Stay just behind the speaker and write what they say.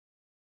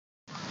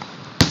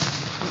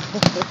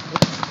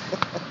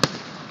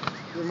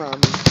Your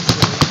mom is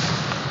silly.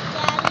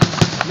 Daddy.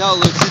 No,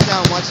 Luke, sit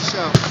down. Watch the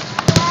show.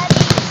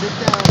 Daddy. Sit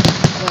down.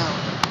 Now.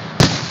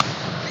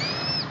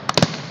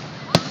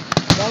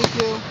 Thank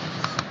you.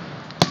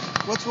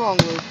 What's wrong,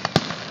 Luke?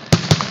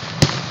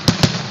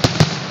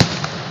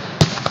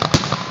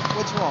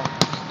 What's wrong?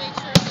 Just make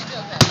sure she's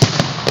okay.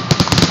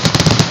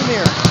 Come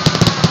here.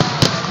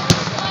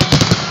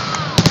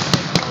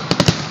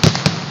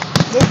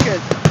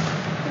 Lucas,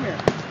 come here.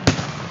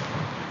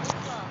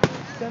 What's wrong?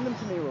 Send them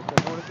to me real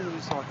quick. I want to see what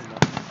he's talking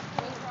about.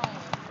 What's wrong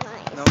with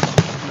No,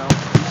 no,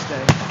 you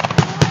stay.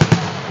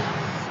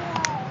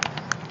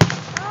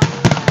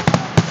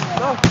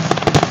 Go.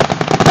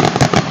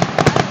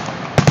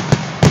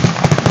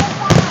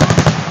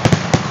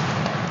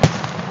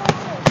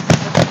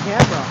 That's the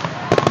camera.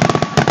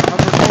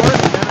 I'm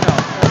recording. No.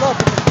 Hey, look.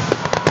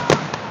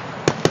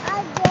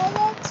 I get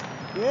it.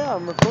 Yeah,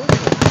 I'm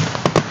recording it.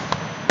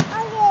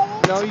 I get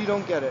it. No, you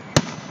don't get it.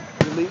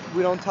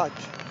 We don't touch.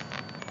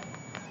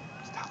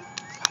 Stop.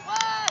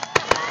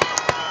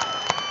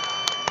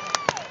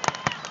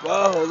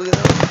 Whoa, look at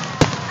that.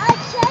 I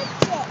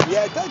touched it.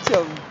 Yeah, touch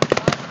him.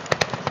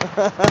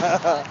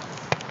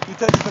 You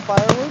touched the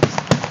fireworks?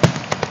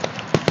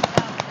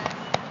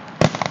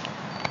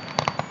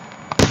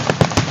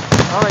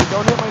 Alright,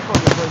 don't hit my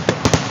phone. You'll break it.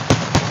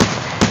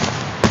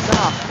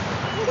 Stop.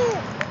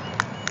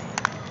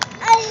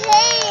 I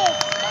hate it.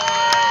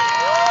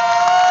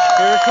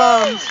 Here it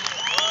comes.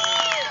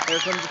 Here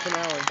comes the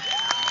finale.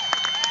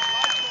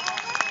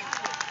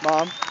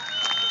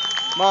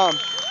 Mom,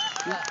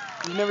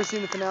 you've never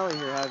seen the finale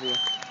here, have you?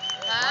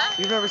 Huh?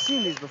 You've never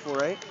seen these before,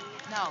 right?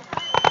 No.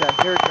 Okay,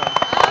 here it comes.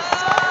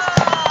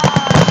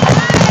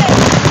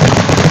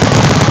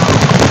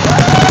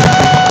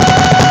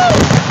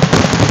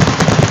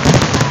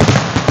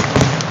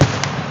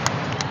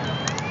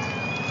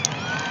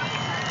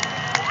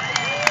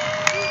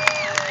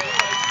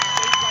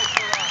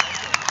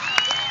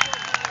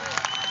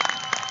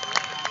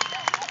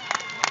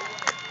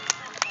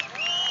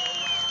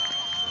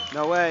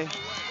 No way.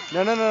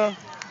 No.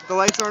 The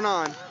lights aren't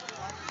on.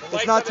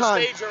 It's not time.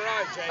 The stage are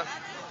on, Jay.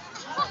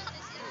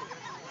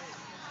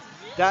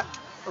 That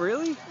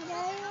really?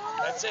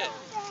 That's it.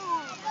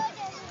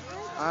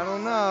 I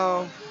don't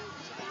know.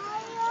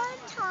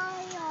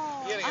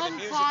 You gotta get the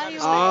music on the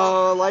stage.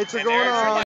 Oh, lights are And going there's your on.